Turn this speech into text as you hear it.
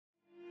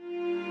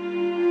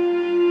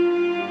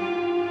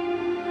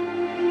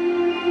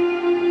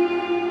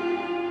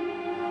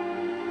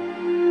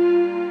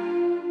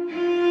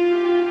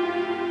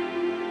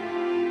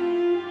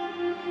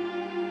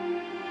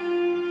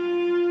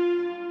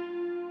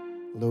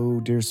Hello,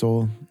 dear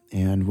soul,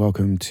 and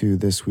welcome to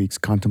this week's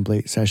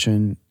Contemplate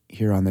session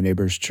here on the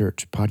Neighbors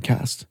Church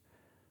podcast,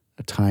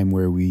 a time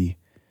where we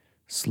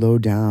slow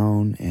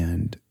down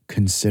and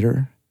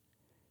consider.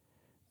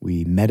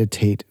 We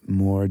meditate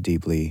more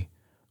deeply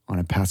on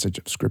a passage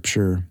of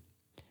Scripture,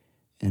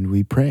 and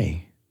we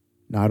pray,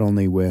 not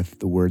only with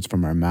the words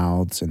from our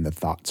mouths and the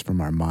thoughts from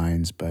our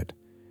minds, but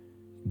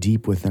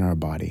deep within our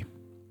body.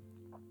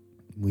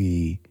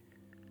 We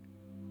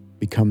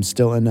become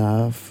still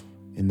enough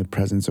in the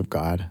presence of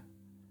God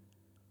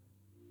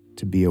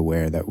to be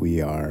aware that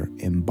we are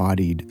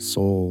embodied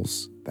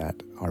souls,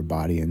 that our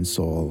body and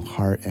soul,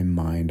 heart and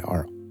mind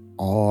are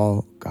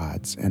all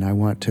God's. And I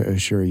want to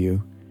assure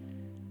you,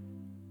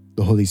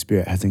 the Holy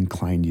Spirit has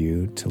inclined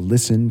you to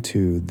listen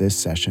to this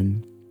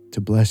session to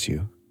bless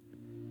you.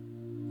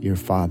 Your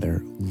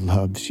Father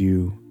loves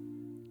you,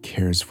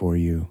 cares for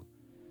you.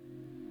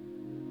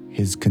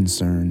 His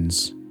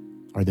concerns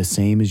are the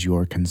same as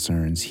your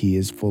concerns. He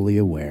is fully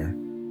aware.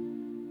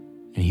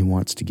 And he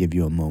wants to give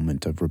you a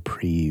moment of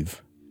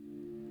reprieve.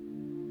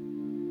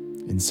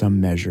 In some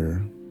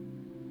measure,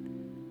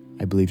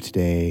 I believe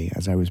today,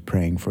 as I was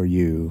praying for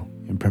you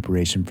in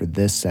preparation for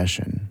this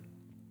session,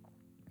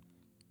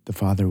 the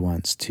Father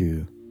wants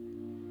to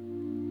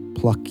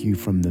pluck you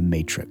from the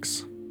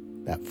matrix,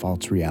 that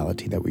false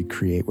reality that we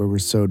create where we're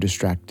so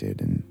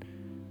distracted and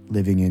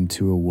living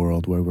into a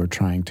world where we're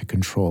trying to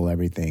control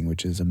everything,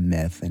 which is a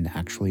myth and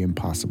actually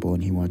impossible,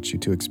 and he wants you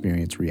to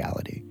experience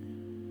reality.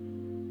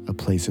 A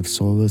place of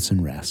solace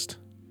and rest,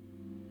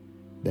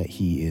 that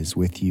he is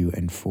with you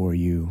and for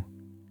you,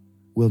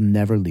 will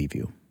never leave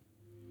you.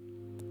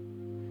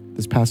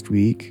 This past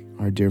week,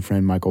 our dear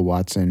friend Michael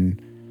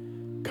Watson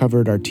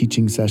covered our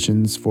teaching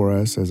sessions for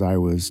us as I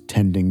was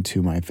tending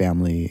to my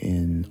family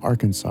in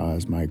Arkansas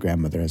as my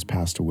grandmother has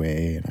passed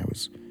away, and I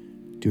was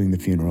doing the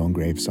funeral and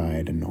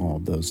graveside and all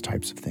of those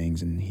types of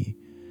things. And he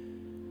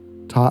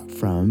taught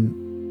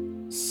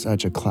from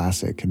such a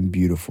classic and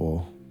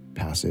beautiful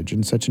passage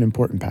and such an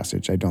important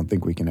passage. I don't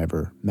think we can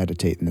ever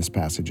meditate in this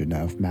passage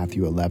enough.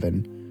 Matthew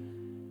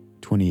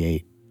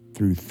 11:28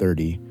 through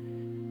 30.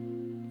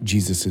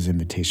 Jesus'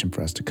 invitation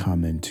for us to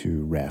come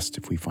into rest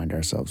if we find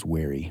ourselves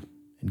weary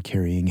and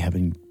carrying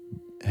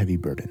heavy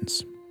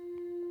burdens.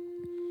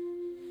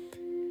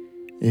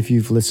 If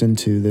you've listened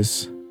to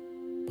this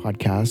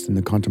podcast and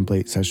the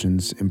Contemplate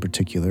sessions in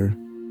particular,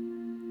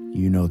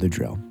 you know the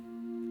drill.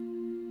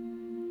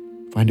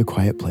 Find a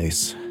quiet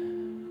place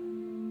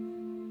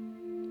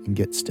and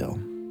get still.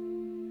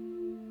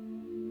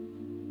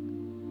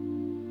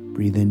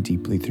 Breathe in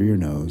deeply through your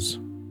nose.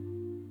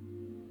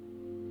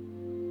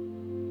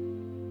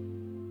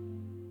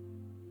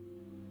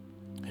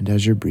 And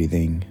as you're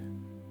breathing,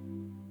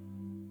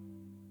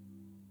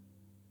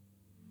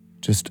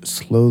 just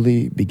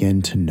slowly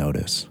begin to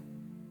notice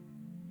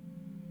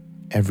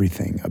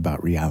everything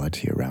about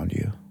reality around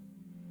you.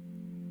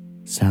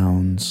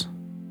 Sounds,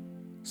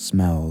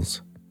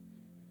 smells,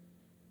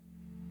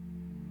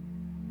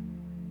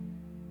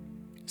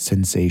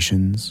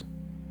 sensations,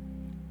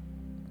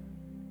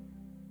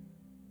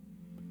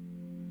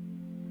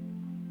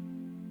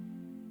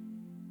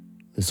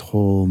 this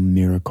whole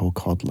miracle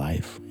called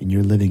life, and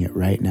you're living it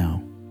right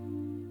now.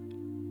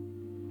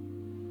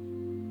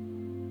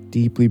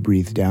 Deeply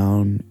breathe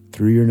down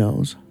through your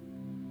nose.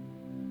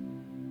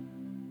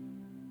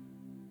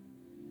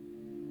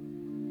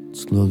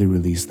 Slowly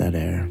release that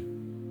air.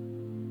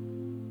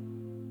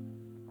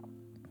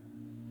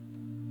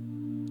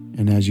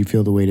 And as you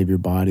feel the weight of your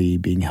body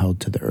being held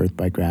to the earth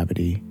by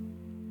gravity,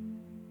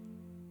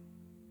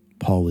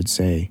 Paul would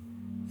say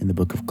in the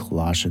book of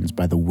Colossians,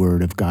 by the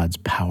word of God's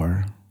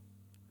power,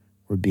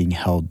 we're being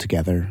held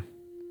together.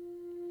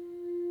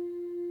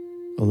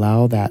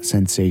 Allow that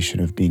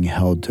sensation of being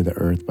held to the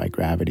earth by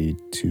gravity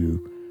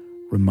to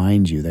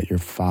remind you that your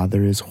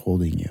Father is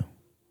holding you.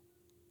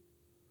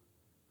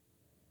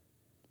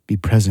 Be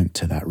present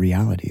to that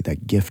reality,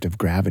 that gift of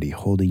gravity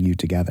holding you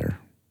together,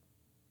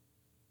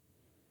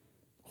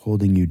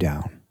 holding you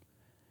down,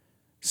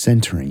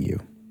 centering you,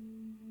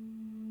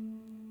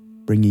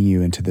 bringing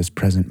you into this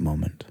present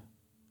moment.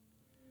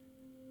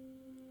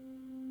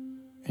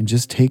 And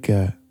just take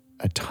a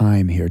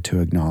time here to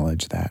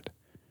acknowledge that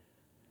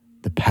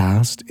the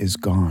past is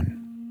gone.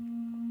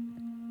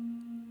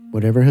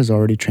 Whatever has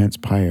already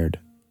transpired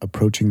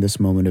approaching this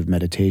moment of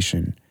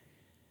meditation,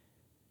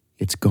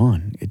 it's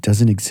gone. It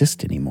doesn't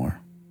exist anymore.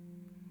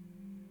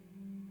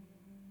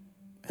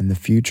 And the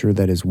future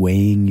that is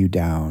weighing you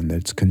down,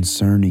 that's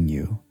concerning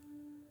you,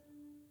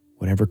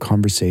 whatever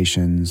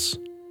conversations,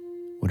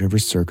 whatever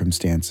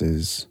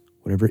circumstances,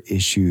 whatever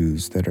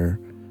issues that are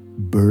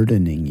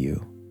burdening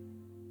you,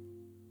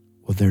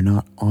 well, they're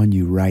not on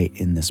you right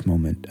in this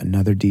moment.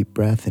 Another deep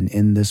breath, and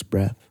in this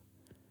breath,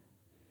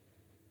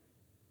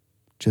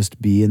 just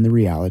be in the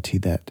reality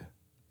that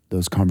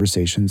those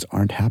conversations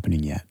aren't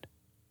happening yet.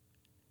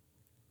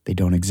 They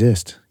don't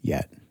exist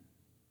yet.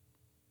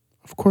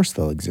 Of course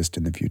they'll exist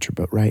in the future,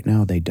 but right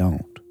now they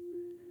don't.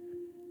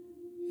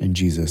 And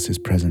Jesus is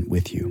present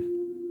with you.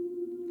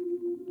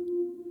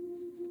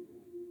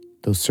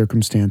 those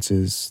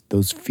circumstances,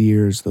 those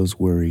fears, those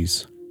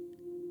worries,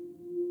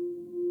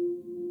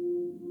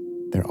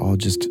 they're all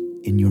just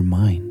in your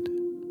mind.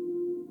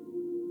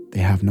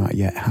 They have not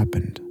yet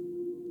happened.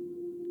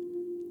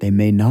 They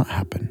may not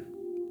happen.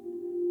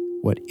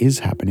 What is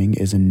happening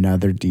is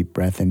another deep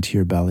breath into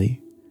your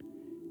belly,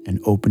 an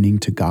opening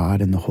to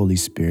God and the Holy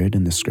Spirit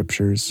and the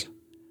Scriptures,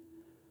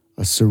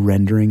 a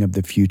surrendering of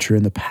the future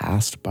and the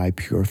past by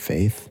pure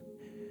faith.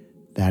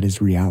 That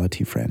is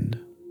reality, friend.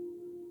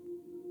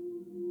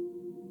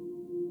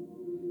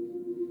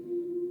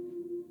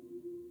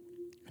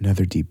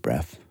 Another deep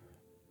breath.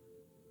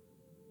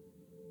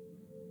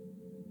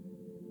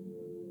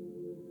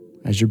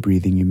 As you're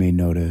breathing, you may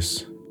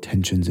notice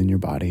tensions in your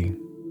body,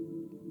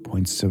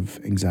 points of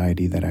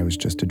anxiety that I was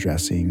just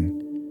addressing,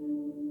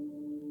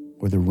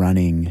 or the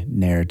running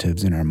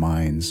narratives in our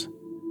minds,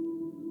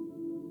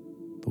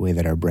 the way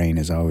that our brain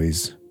is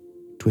always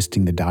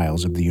twisting the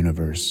dials of the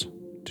universe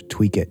to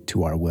tweak it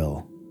to our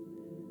will.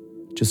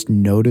 Just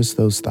notice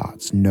those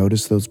thoughts,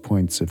 notice those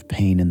points of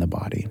pain in the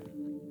body.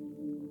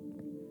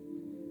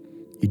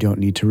 You don't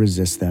need to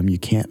resist them, you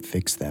can't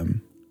fix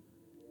them.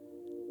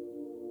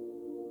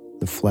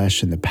 The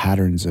flesh and the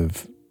patterns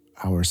of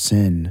our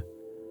sin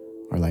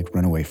are like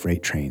runaway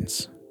freight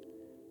trains.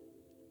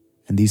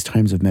 And these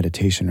times of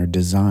meditation are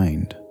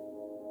designed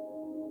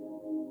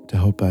to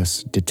help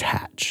us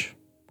detach,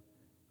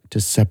 to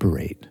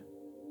separate,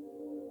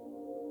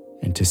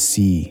 and to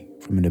see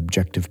from an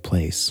objective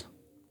place,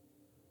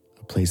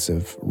 a place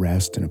of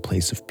rest and a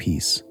place of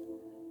peace,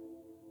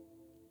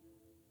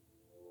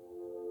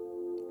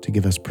 to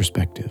give us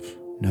perspective.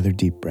 Another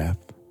deep breath.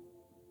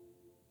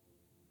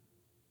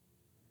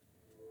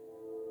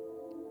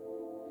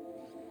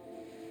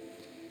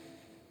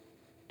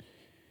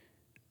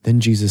 Then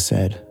Jesus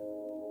said,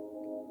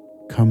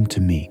 "Come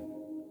to me,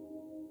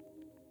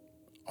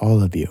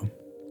 all of you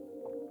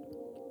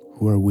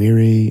who are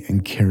weary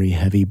and carry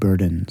heavy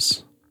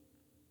burdens.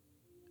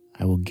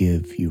 I will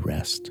give you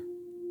rest."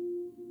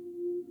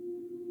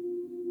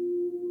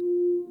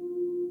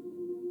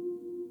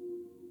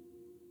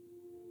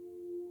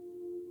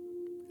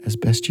 As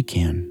best you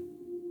can,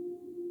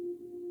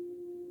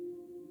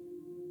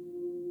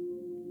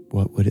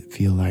 what would it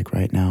feel like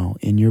right now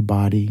in your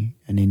body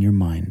and in your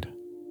mind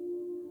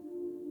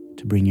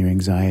to bring your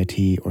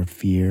anxiety or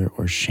fear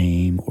or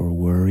shame or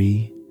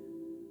worry,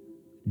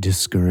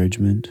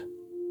 discouragement,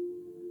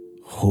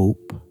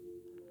 hope,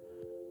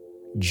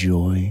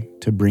 joy,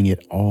 to bring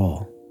it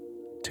all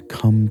to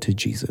come to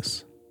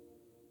Jesus?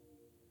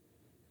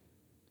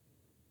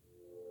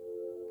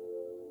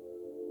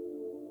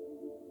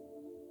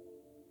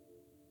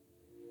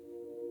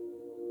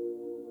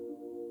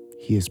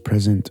 He is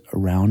present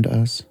around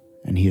us,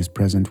 and He is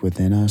present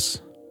within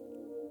us.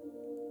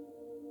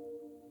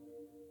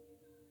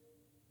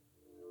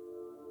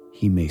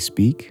 He may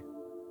speak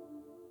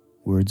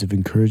words of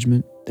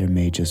encouragement. There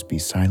may just be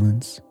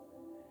silence.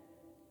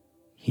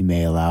 He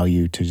may allow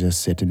you to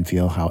just sit and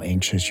feel how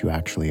anxious you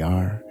actually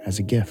are as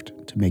a gift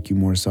to make you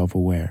more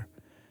self-aware,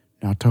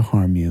 not to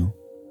harm you,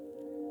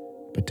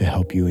 but to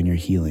help you in your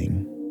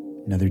healing.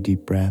 Another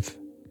deep breath.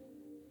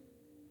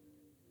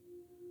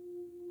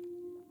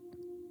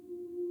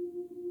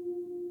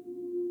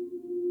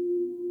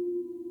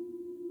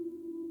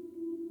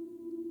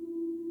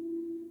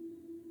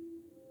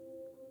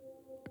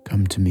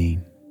 Come to me,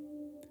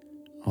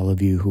 all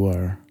of you who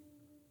are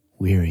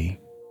weary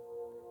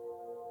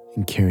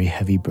and carry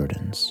heavy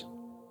burdens.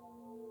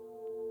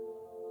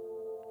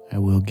 I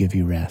will give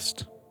you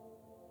rest.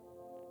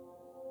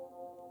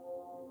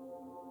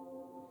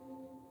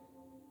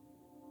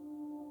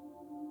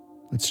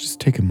 Let's just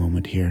take a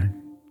moment here.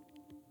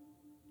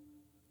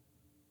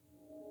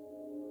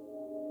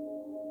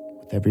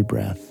 With every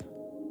breath,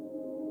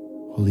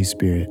 Holy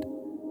Spirit,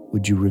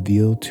 would you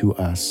reveal to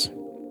us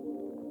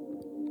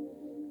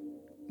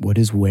what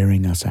is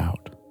wearing us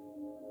out?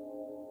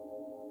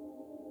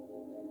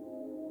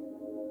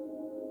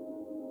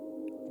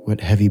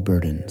 What heavy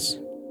burdens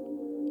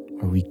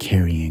are we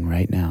carrying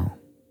right now?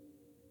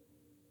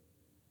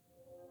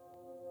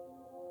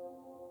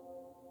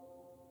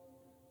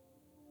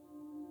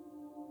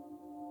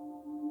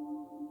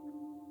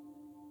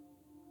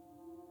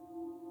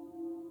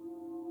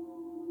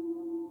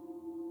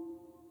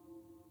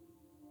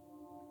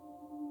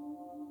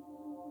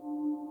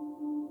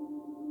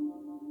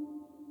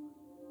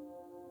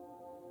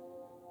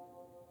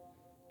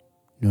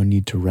 No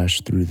need to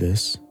rush through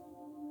this.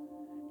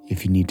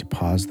 If you need to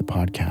pause the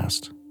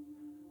podcast,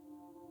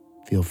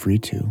 feel free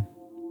to.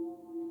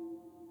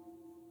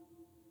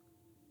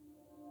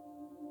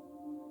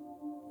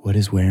 What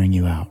is wearing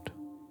you out?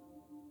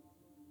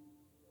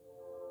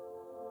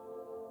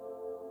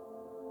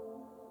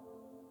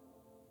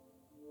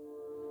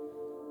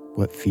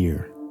 What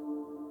fear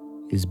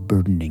is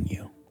burdening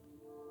you?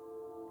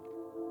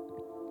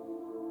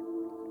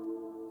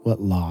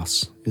 What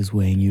loss is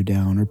weighing you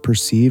down, or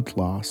perceived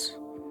loss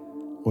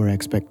or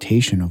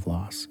expectation of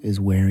loss is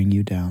wearing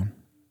you down?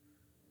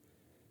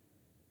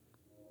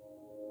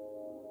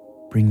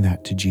 Bring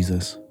that to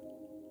Jesus.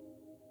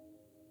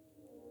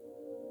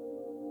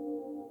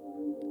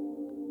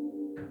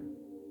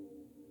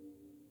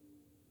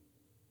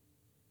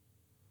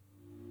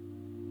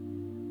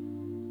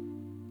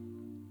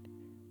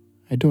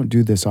 I don't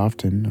do this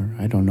often, or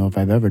I don't know if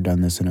I've ever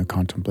done this in a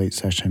contemplate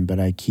session, but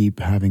I keep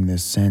having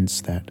this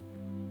sense that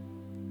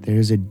there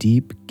is a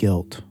deep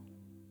guilt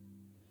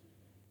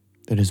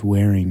that is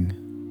wearing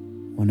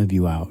one of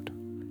you out.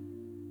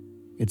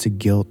 It's a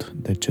guilt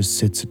that just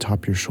sits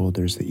atop your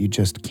shoulders, that you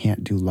just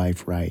can't do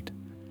life right.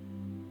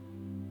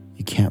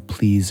 You can't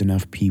please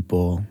enough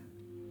people.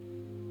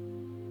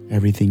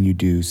 Everything you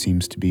do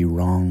seems to be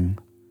wrong.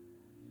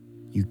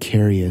 You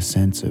carry a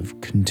sense of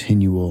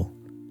continual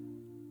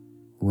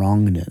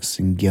wrongness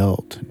and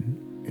guilt.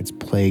 And it's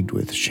plagued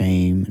with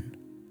shame. And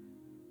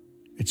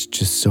it's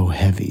just so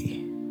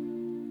heavy.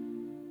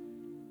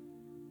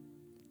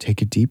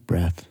 Take a deep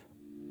breath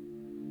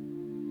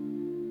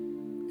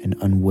and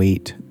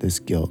unweight this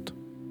guilt.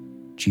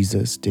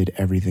 Jesus did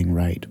everything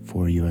right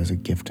for you as a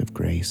gift of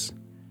grace,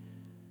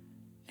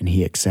 and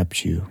he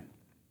accepts you.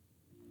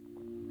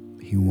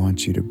 He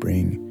wants you to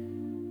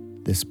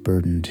bring this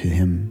burden to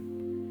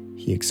him.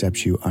 He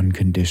accepts you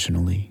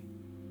unconditionally.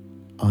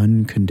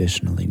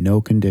 Unconditionally, no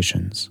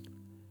conditions.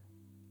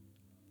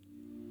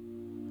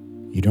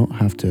 You don't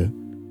have to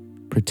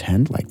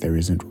pretend like there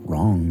isn't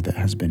wrong that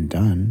has been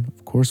done.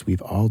 Of course,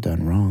 we've all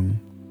done wrong.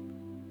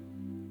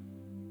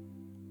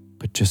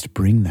 But just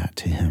bring that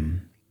to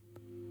him.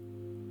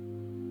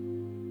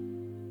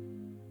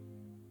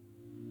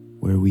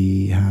 Where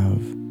we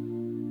have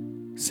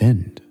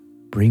sinned,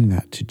 bring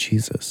that to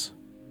Jesus.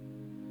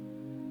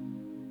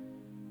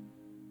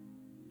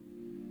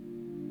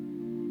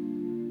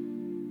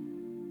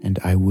 And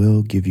I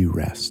will give you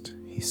rest,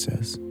 he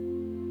says.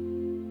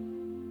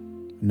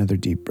 Another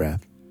deep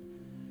breath,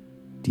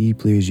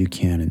 deeply as you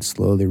can, and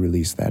slowly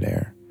release that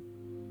air.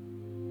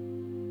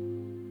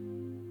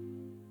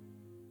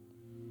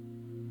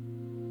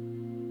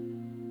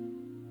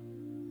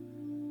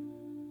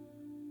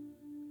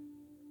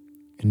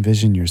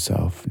 Envision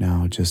yourself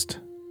now just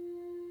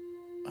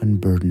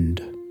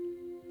unburdened,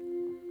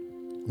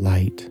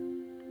 light.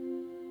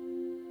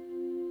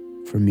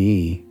 For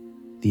me,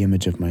 the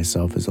image of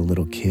myself as a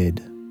little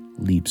kid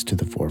leaps to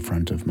the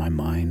forefront of my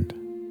mind.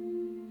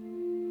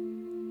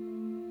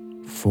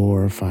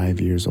 4 or 5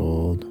 years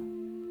old,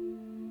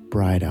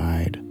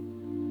 bright-eyed,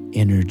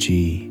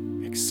 energy,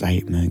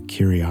 excitement,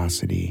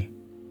 curiosity.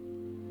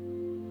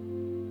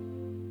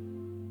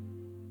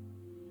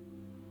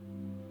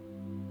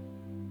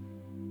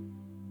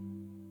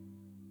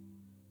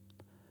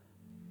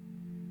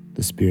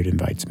 The Spirit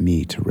invites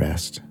me to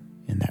rest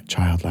in that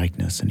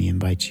childlikeness, and he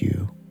invites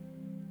you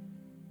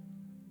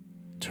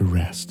to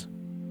rest.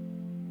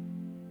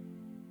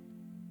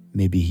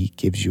 Maybe he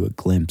gives you a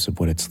glimpse of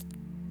what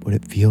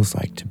it feels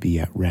like to be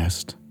at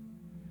rest.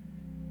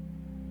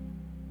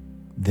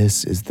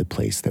 This is the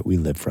place that we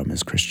live from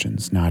as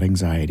Christians, not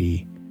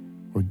anxiety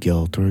or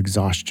guilt or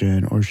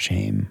exhaustion or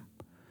shame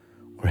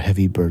or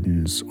heavy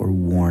burdens or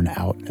worn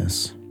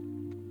outness,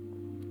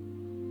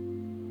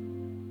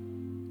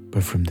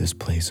 but from this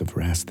place of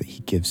rest that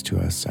he gives to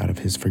us out of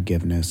his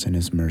forgiveness and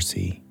his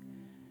mercy.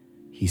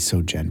 He's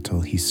so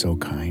gentle, he's so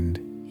kind,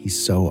 he's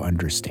so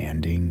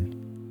understanding.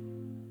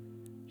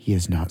 He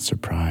is not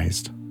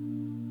surprised.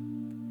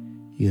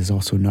 He is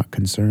also not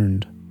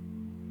concerned,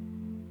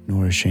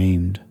 nor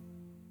ashamed.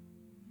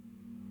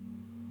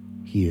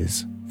 He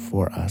is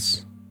for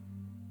us,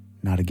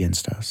 not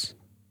against us.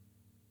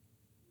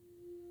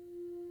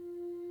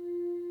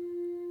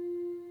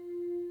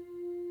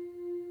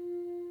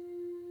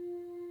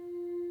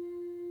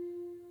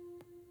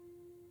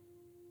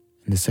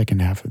 In the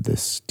second half of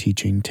this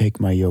teaching,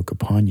 take my yoke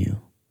upon you.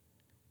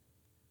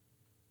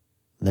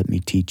 Let me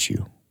teach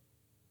you,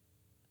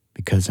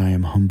 because I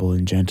am humble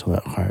and gentle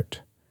at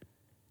heart,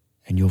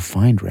 and you'll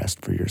find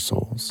rest for your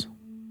souls.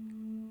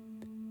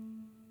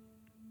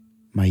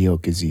 My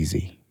yoke is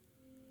easy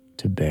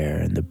to bear,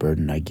 and the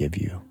burden I give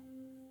you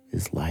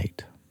is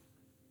light.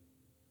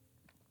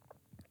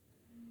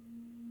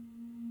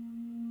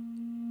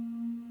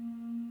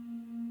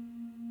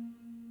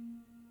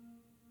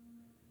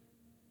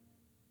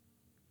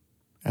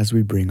 As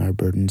we bring our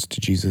burdens to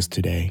Jesus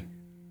today,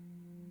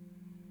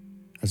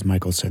 as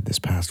Michael said this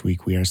past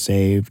week, we are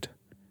saved,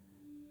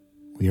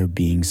 we are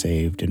being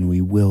saved, and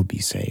we will be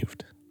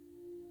saved.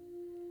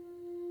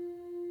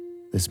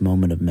 This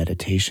moment of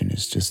meditation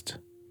is just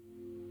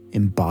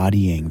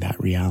embodying that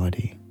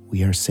reality.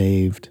 We are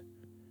saved,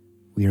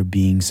 we are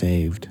being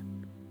saved,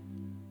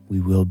 we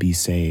will be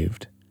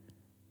saved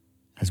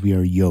as we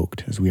are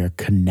yoked, as we are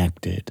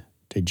connected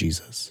to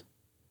Jesus.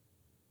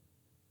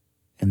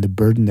 And the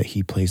burden that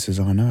he places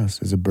on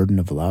us is a burden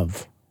of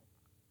love,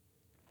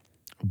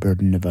 a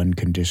burden of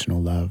unconditional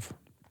love,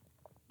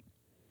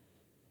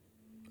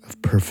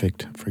 of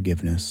perfect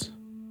forgiveness.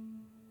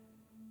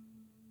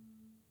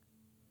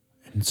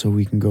 And so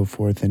we can go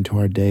forth into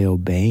our day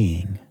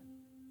obeying,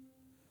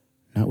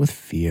 not with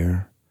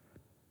fear,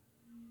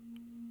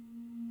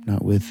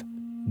 not with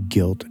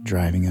guilt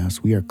driving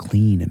us. We are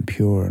clean and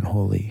pure and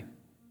holy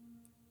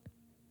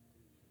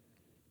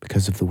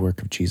because of the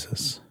work of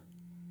Jesus.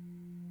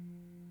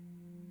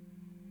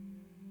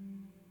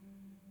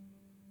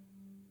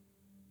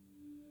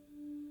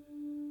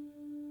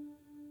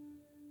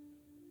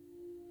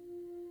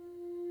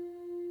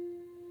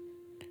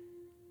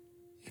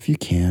 you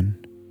can,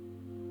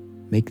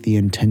 make the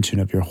intention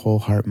of your whole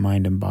heart,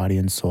 mind, and body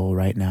and soul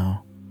right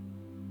now.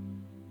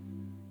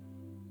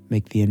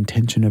 Make the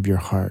intention of your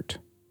heart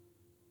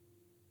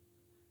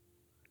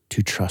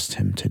to trust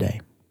him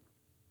today.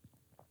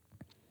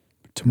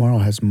 Tomorrow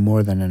has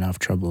more than enough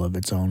trouble of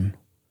its own.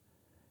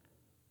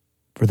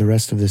 For the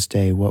rest of this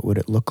day, what would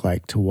it look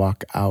like to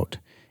walk out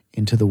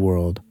into the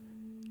world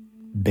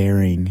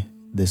bearing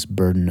this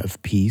burden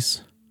of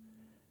peace,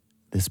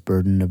 this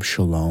burden of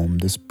shalom,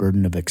 this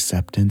burden of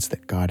acceptance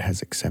that God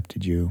has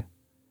accepted you,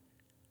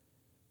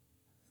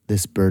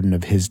 this burden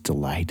of his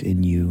delight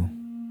in you?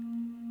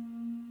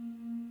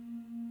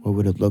 What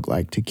would it look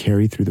like to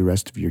carry through the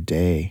rest of your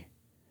day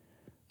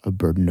a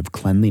burden of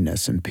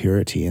cleanliness and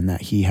purity, in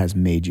that he has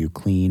made you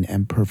clean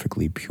and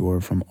perfectly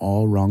pure from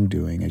all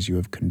wrongdoing as you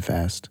have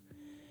confessed,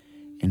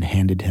 and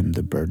handed him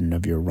the burden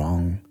of your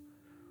wrong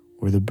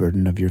or the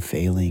burden of your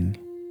failing?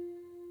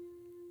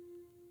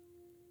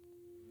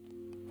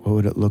 What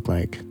would it look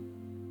like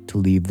to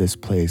leave this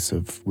place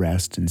of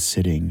rest and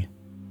sitting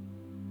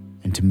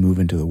and to move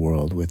into the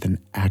world with an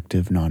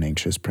active,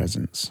 non-anxious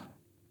presence?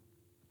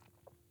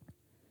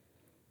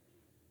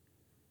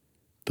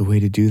 The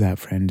way to do that,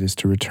 friend, is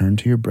to return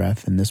to your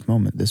breath in this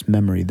moment, this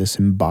memory, this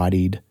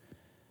embodied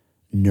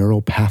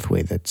neural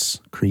pathway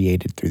that's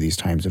created through these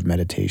times of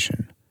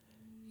meditation.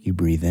 You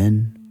breathe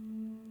in,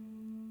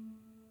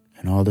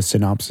 and all the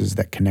synapses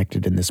that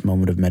connected in this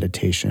moment of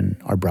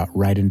meditation are brought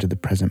right into the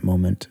present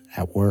moment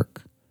at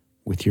work,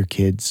 with your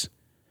kids,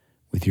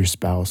 with your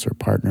spouse or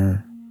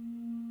partner,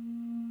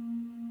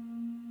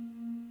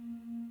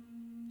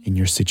 in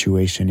your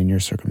situation, in your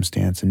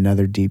circumstance.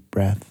 Another deep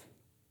breath.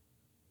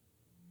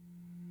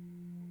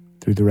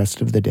 Through the rest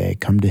of the day,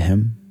 come to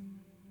him.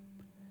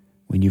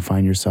 When you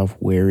find yourself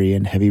weary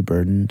and heavy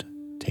burdened,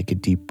 take a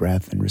deep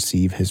breath and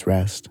receive his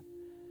rest.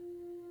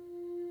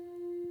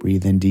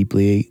 Breathe in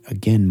deeply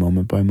again,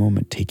 moment by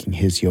moment, taking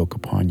his yoke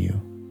upon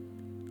you.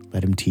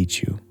 Let him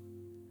teach you.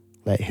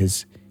 Let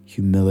his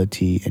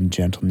humility and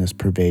gentleness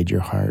pervade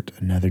your heart.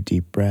 Another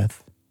deep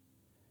breath.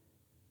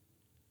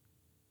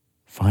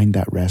 Find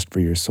that rest for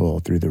your soul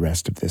through the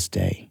rest of this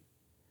day.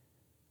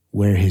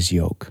 Wear his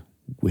yoke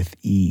with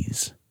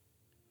ease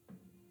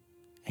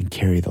and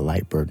carry the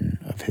light burden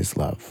of his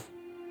love.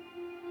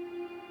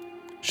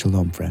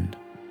 Shalom, friend.